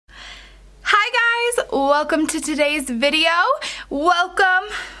welcome to today's video. Welcome.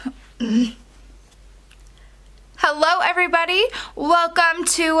 Hello everybody, welcome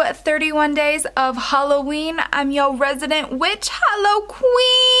to 31 days of Halloween. I'm your resident witch, Hello Queen,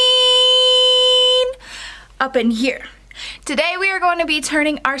 up in here. Today we are going to be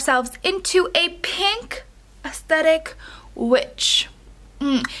turning ourselves into a pink aesthetic witch.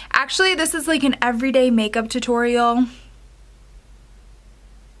 Actually, this is like an everyday makeup tutorial.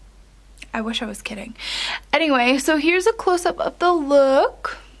 I wish I was kidding. Anyway, so here's a close-up of the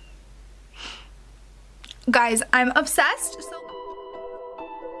look. Guys, I'm obsessed.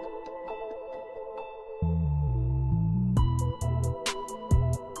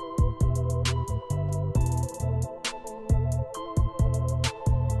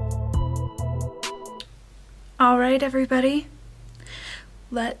 All right, everybody.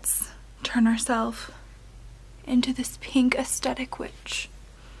 Let's turn ourselves into this pink aesthetic witch.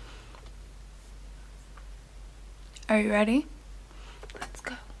 Are you ready? Let's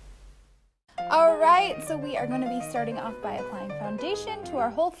go. All right, so we are going to be starting off by applying foundation to our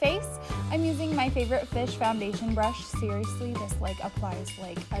whole face. I'm using my favorite fish foundation brush. Seriously, this like applies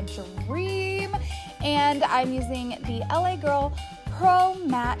like a dream. And I'm using the LA Girl Pro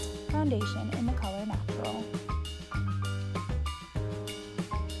Matte Foundation in the color Natural.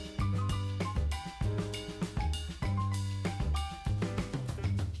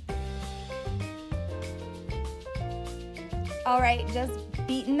 All right, just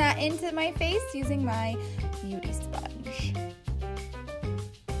beating that into my face using my beauty sponge.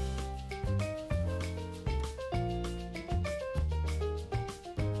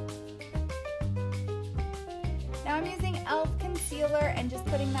 Now I'm using e.l.f. concealer and just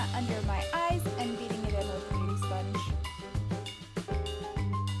putting that under my eyes and beating it in with a beauty sponge.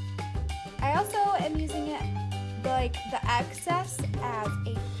 I also am using it, like the excess, as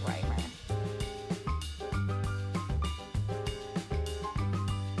a primer.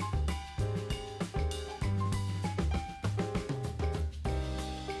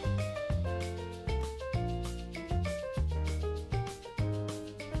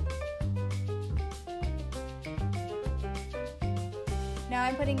 Now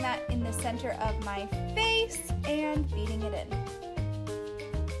I'm putting that in the center of my face and beating it in.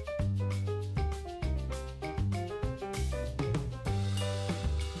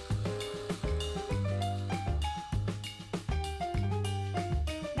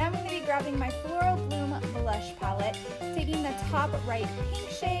 Now I'm going to be grabbing my Floral Bloom blush palette, taking the top right pink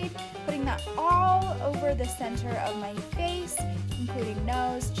shade, putting that all over the center of my face, including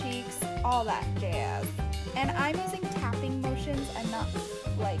nose, cheeks, all that jazz. And I'm using tapping motions. I'm not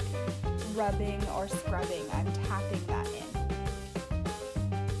like rubbing or scrubbing. I'm tapping that in.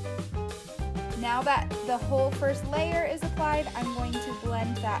 Now that the whole first layer is applied, I'm going to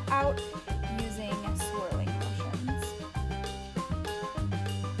blend that out using swirling motions.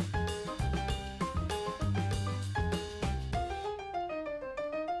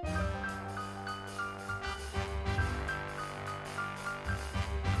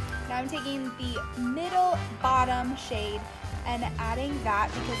 Now I'm taking the middle bottom shade and adding that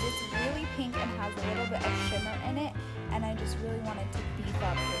because it's really pink and has a little bit of shimmer in it, and I just really wanted to beef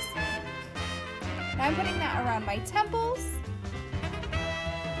up this pink. Now I'm putting that around my temples.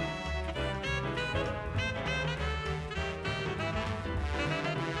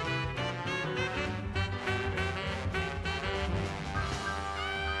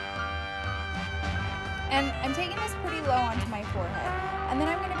 And I'm taking this pretty low onto my forehead. And then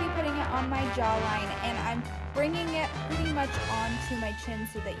I'm going to be putting it on my jawline, and I'm bringing it pretty much onto my chin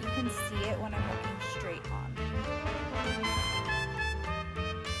so that you can see it when I'm looking straight on.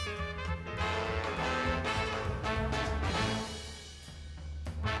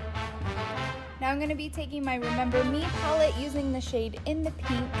 Now I'm going to be taking my Remember Me palette using the shade in the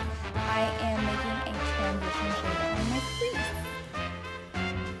pink. I am making a transition shade on my crease.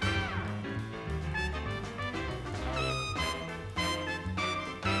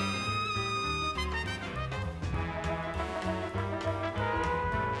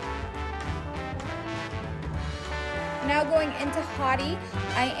 Now going into Hottie,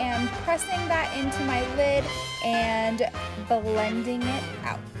 I am pressing that into my lid and blending it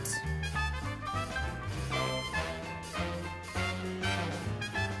out.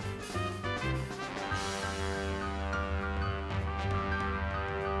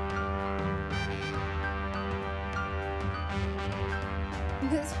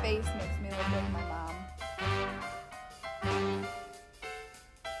 This face makes me look like my mom.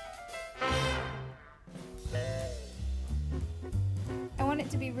 I want it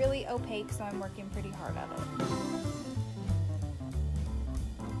to be really opaque, so I'm working pretty hard at it.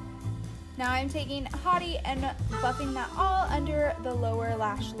 Now I'm taking Hottie and buffing that all under the lower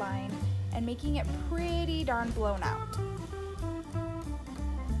lash line and making it pretty darn blown out.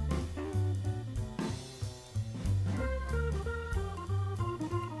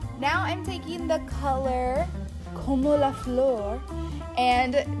 Now I'm taking the color Como la Flor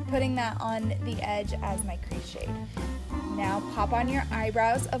and putting that on the edge as my crease shade. Now pop on your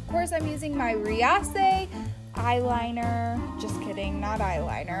eyebrows. Of course I'm using my Riase eyeliner, just kidding, not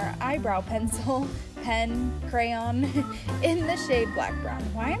eyeliner, eyebrow pencil, pen, crayon in the shade Black Brown.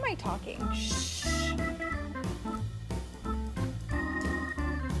 Why am I talking? Shh.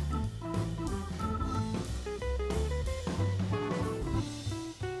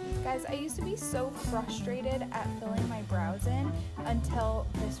 Guys, I used to be so frustrated at filling my brows in until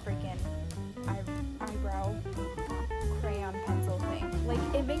this freaking eyebrow crayon pencil thing. Like,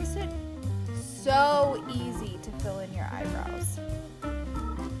 it makes it so easy to fill in your eyebrows.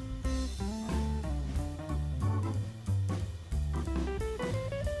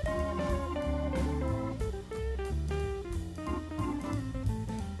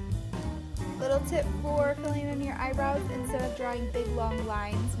 Little tip for filling in your eyebrows: instead of drawing big long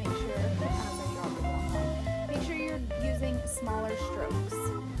lines, make sure you're using smaller strokes.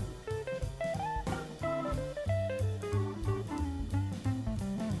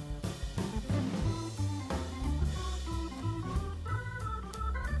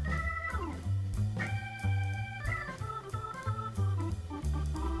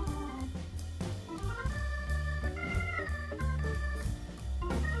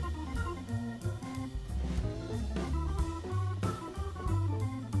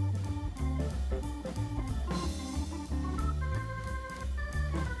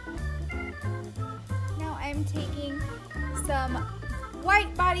 I'm taking some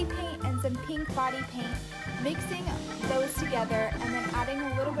white body paint and some pink body paint, mixing those together, and then adding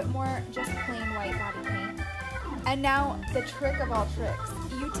a little bit more just plain white body paint. And now the trick of all tricks,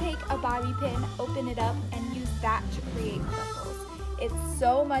 you take a bobby pin, open it up, and use that to create freckles. It's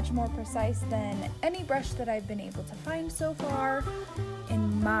so much more precise than any brush that I've been able to find so far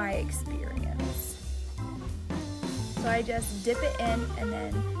in my experience. So I just dip it in and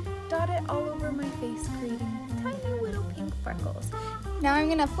then dot it all over my face, creating tiny little pink freckles. Now I'm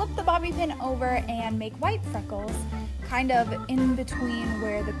gonna flip the bobby pin over and make white freckles kind of in between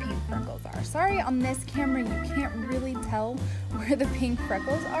where the pink freckles are. Sorry, on this camera you can't really tell where the pink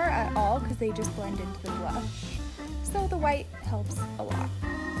freckles are at all because they just blend into the blush. So the white helps a lot.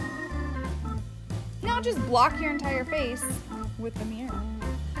 Now just block your entire face with the mirror.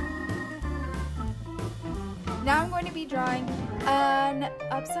 Now I'm going to be drawing an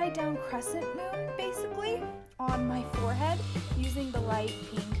upside down crescent moon, basically, on my forehead using the light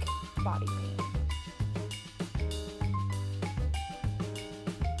pink body paint.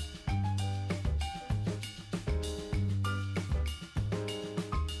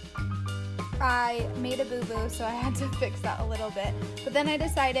 I made a boo-boo, so I had to fix that a little bit. But then I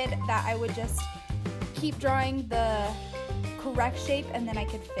decided that I would just keep drawing the correct shape and then I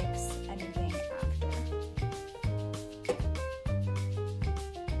could fix anything after.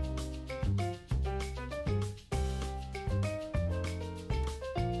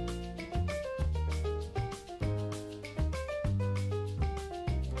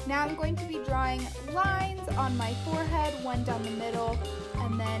 Now I'm going to be drawing lines on my forehead, one down the middle,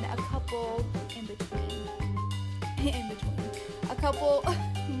 and then a couple in between, a couple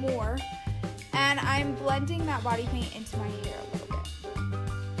more. And I'm blending that body paint into my hair a little bit.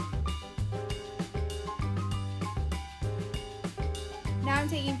 Now I'm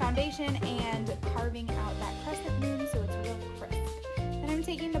taking foundation and carving out that crescent moon so it's real crisp. Then I'm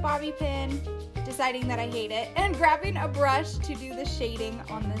taking the bobby pin, deciding that I hate it, and grabbing a brush to do the shading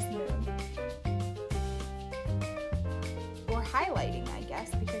on this moon. Or highlighting, I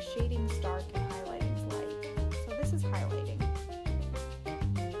guess, because shading's dark and highlighting's light. So this is highlighting.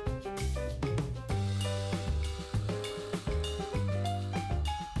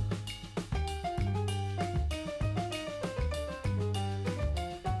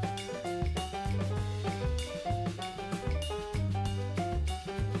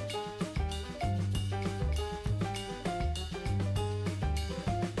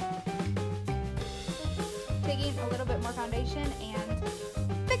 Taking a little bit more foundation and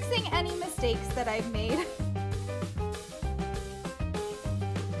fixing any mistakes that I've made.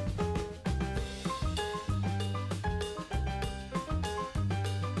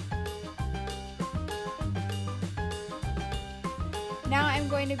 Now I'm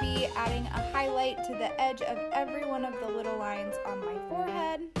going to be adding a highlight to the edge of every one of the little lines on my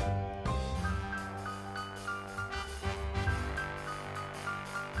forehead.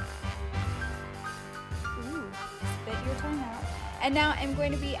 And now I'm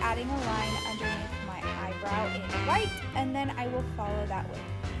going to be adding a line underneath my eyebrow in white, and then I will follow that with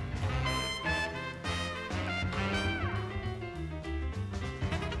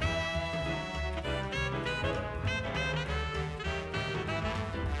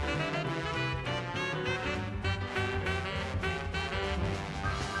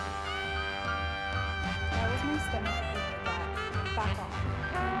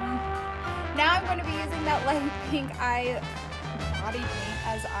Now I'm going to be using that light pink body paint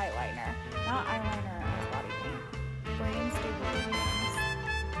as eyeliner. Not eyeliner, as body paint. Brains do weird things.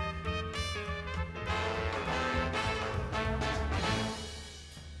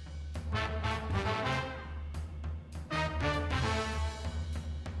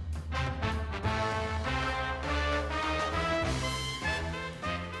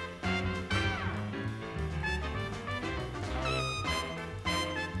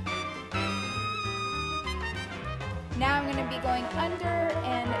 Now I'm going to be going under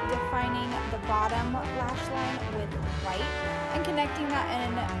and defining the bottom lash line with white and connecting that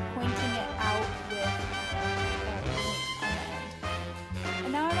and pointing it out with green on the end.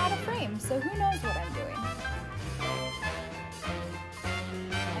 And now I'm out of frame, so who knows what I'm doing.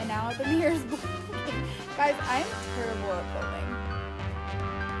 And now the mirror's blinking. Guys, I'm terrible at filming.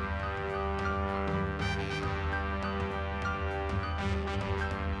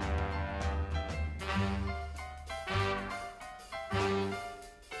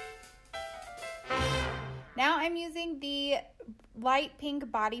 Now I'm using the light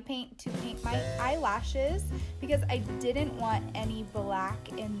pink body paint to paint my eyelashes because I didn't want any black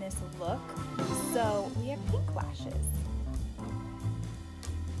in this look, so we have pink lashes.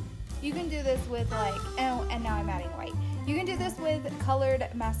 You can do this with and now I'm adding white. You can do this with colored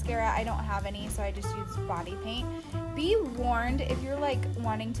mascara. I don't have any, so I just use body paint. Be warned if you're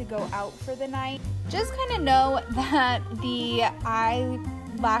wanting to go out for the night, just kind of know that the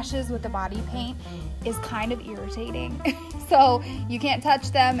eyelashes with the body paint is kind of irritating. So you can't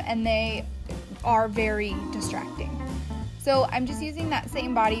touch them and they are very distracting. So I'm just using that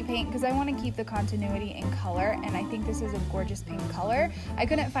same body paint because I want to keep the continuity in color, and I think this is a gorgeous pink color. I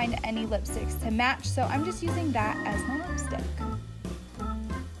couldn't find any lipsticks to match, so I'm just using that as my lipstick.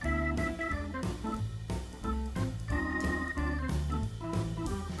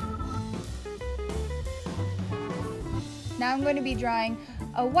 Now I'm going to be drawing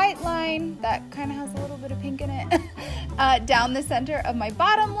a white line that kind of has a little bit of pink in it down the center of my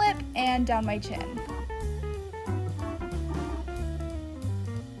bottom lip and down my chin.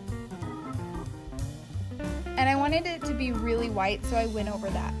 And I wanted it to be really white, so I went over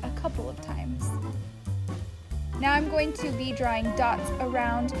that a couple of times. Now I'm going to be drawing dots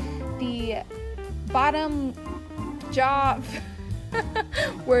around the bottom jaw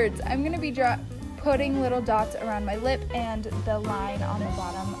words. I'm going to be putting little dots around my lip and the line on the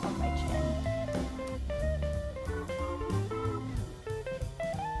bottom of my chin.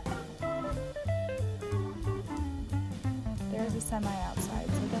 There's a semi outside,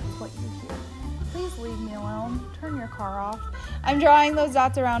 so that's what you hear. Please leave me alone. Turn your car off. I'm drawing those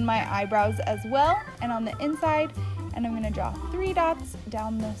dots around my eyebrows as well and on the inside, and I'm going to draw 3 dots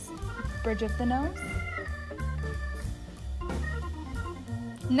down this bridge of the nose.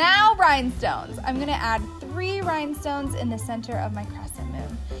 Now rhinestones. I'm gonna add 3 rhinestones in the center of my crescent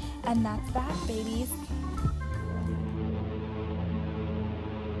moon. And that's that, babies.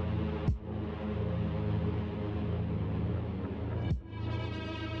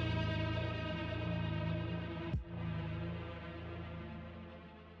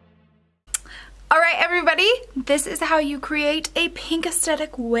 All right, everybody, this is how you create a pink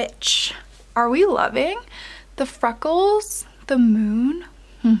aesthetic witch. Are we loving the freckles, the moon?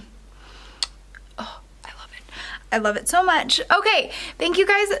 Oh, I love it. I love it so much. Okay, thank you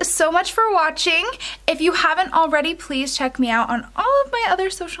guys so much for watching. If you haven't already, please check me out on all of my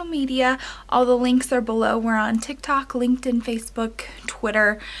other social media. All the links are below. We're on TikTok, LinkedIn, Facebook,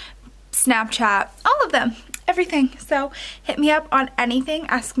 Twitter, Snapchat, all of them, everything. So hit me up on anything.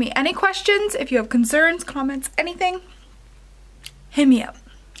 Ask me any questions. If you have concerns, comments, anything, hit me up.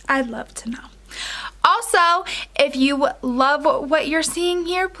 I'd love to know. Also, if you love what you're seeing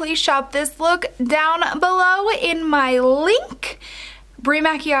here, please shop this look down below in my link,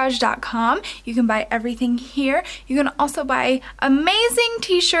 breemaquillage.com. You can buy everything here. You can also buy amazing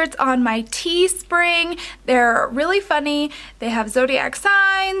t-shirts on my Teespring. They're really funny. They have zodiac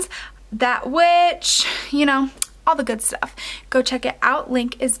signs, that witch, you know, all the good stuff. Go check it out.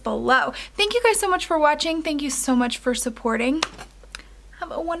 Link is below. Thank you guys so much for watching. Thank you so much for supporting.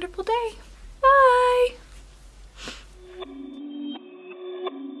 Have a wonderful day. Bye.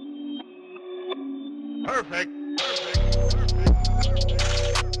 Perfect.